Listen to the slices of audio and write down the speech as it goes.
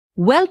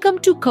Welcome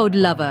to Code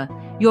Lover,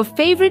 your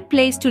favorite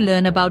place to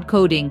learn about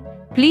coding.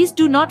 Please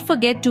do not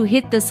forget to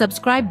hit the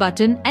subscribe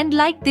button and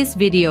like this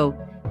video.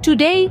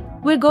 Today,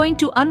 we're going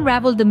to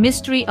unravel the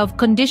mystery of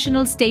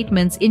conditional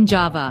statements in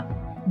Java.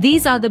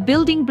 These are the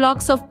building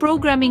blocks of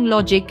programming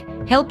logic,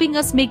 helping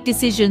us make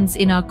decisions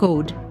in our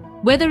code.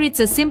 Whether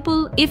it's a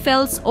simple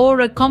if-else or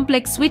a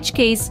complex switch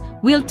case,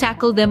 we'll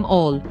tackle them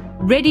all.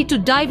 Ready to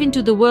dive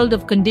into the world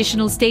of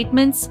conditional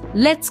statements?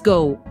 Let's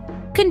go!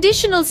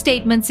 Conditional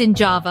statements in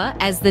Java,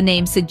 as the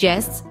name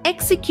suggests,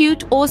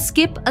 execute or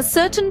skip a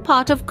certain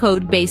part of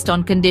code based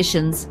on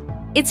conditions.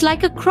 It's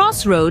like a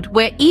crossroad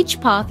where each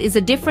path is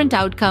a different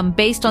outcome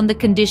based on the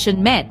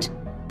condition met.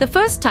 The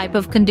first type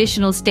of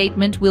conditional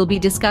statement we'll be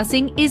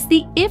discussing is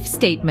the if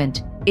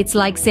statement. It's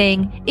like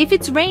saying, if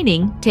it's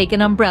raining, take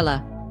an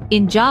umbrella.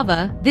 In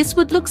Java, this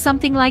would look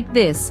something like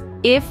this.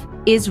 If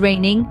is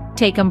raining,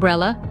 take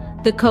umbrella.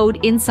 The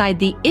code inside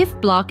the if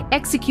block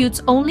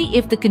executes only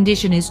if the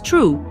condition is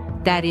true.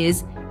 That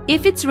is,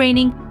 if it's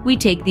raining, we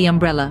take the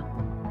umbrella.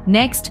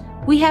 Next,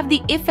 we have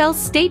the if-else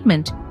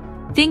statement.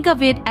 Think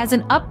of it as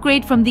an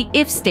upgrade from the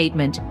if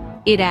statement.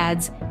 It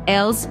adds,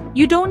 else,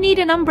 you don't need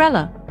an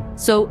umbrella.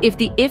 So if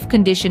the if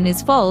condition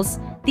is false,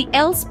 the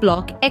else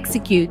block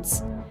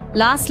executes.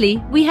 Lastly,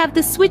 we have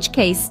the switch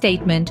case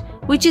statement,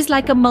 which is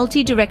like a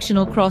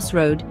multi-directional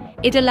crossroad.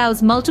 It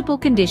allows multiple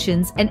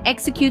conditions and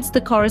executes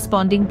the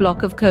corresponding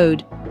block of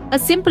code. A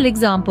simple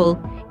example,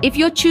 if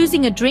you're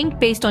choosing a drink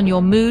based on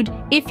your mood,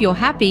 if you're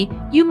happy,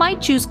 you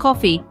might choose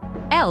coffee,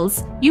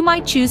 else you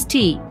might choose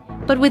tea.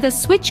 But with a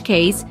switch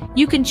case,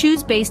 you can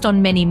choose based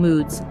on many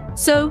moods.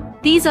 So,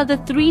 these are the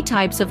three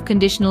types of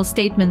conditional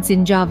statements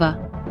in Java.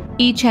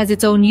 Each has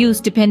its own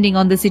use depending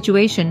on the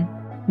situation.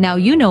 Now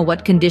you know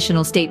what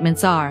conditional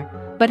statements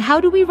are, but how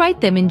do we write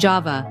them in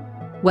Java?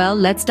 Well,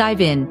 let's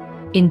dive in.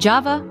 In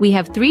Java, we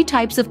have three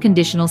types of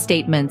conditional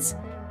statements: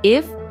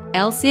 if,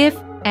 else if,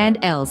 and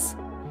else.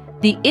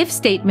 The if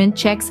statement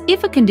checks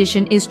if a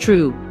condition is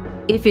true.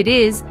 If it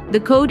is, the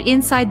code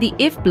inside the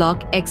if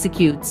block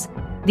executes.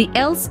 The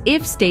else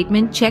if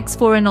statement checks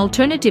for an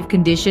alternative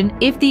condition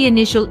if the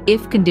initial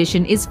if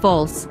condition is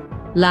false.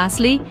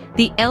 Lastly,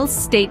 the else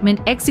statement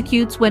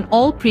executes when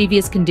all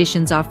previous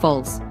conditions are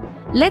false.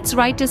 Let's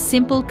write a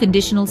simple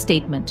conditional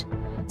statement.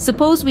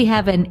 Suppose we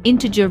have an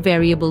integer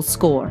variable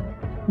score.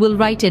 We'll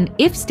write an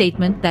if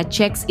statement that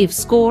checks if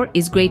score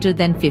is greater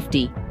than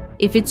 50.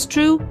 If it's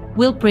true,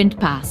 we'll print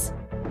pass.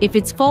 If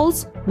it's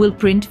false, we'll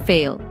print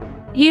fail.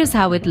 Here's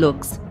how it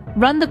looks.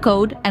 Run the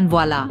code and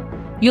voila!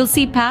 You'll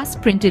see pass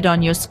printed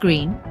on your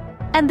screen.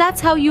 And that's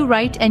how you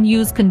write and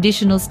use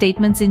conditional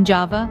statements in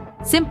Java.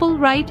 Simple,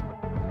 right?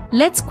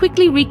 Let's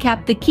quickly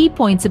recap the key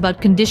points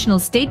about conditional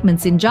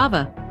statements in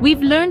Java.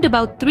 We've learned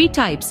about three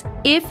types: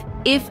 if,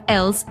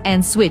 else,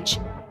 and switch.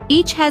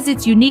 Each has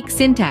its unique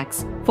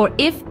syntax. For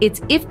if,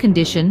 it's if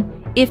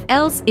condition, if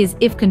else is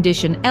if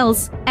condition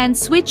else, and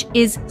switch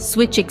is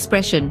switch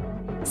expression.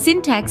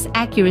 Syntax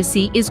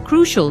accuracy is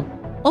crucial.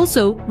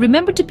 Also,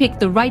 remember to pick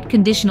the right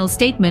conditional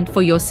statement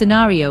for your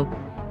scenario.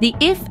 The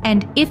if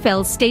and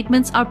if-else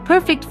statements are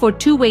perfect for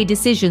two-way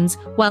decisions,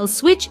 while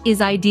switch is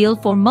ideal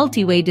for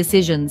multi-way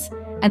decisions.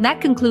 And that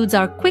concludes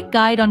our quick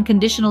guide on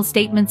conditional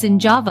statements in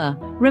Java.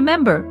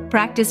 Remember,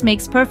 practice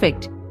makes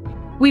perfect.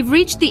 We've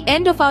reached the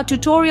end of our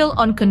tutorial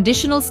on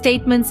conditional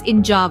statements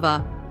in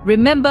Java.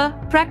 Remember,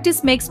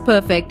 practice makes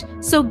perfect,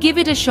 so give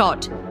it a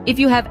shot. If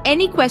you have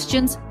any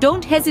questions,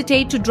 don't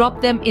hesitate to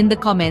drop them in the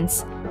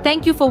comments.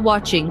 Thank you for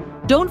watching.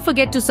 Don't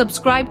forget to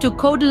subscribe to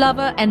Code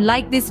Lover and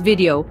like this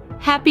video.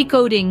 Happy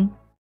coding!